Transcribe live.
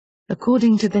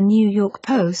according to the New York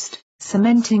Post,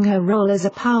 cementing her role as a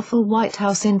powerful White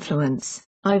House influence.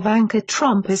 Ivanka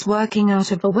Trump is working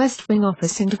out of a West Wing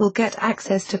office and will get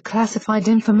access to classified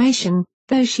information,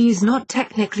 though she is not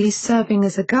technically serving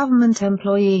as a government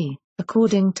employee,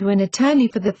 according to an attorney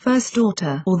for the first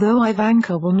daughter. Although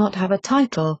Ivanka will not have a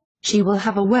title, she will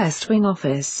have a West Wing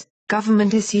office,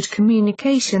 government-issued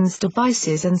communications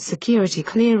devices and security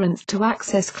clearance to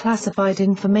access classified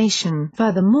information.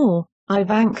 Furthermore,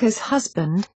 Ivanka's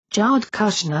husband, Jared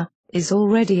Kushner, is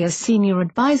already a senior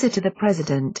advisor to the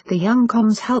president. The young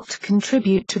coms helped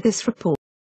contribute to this report.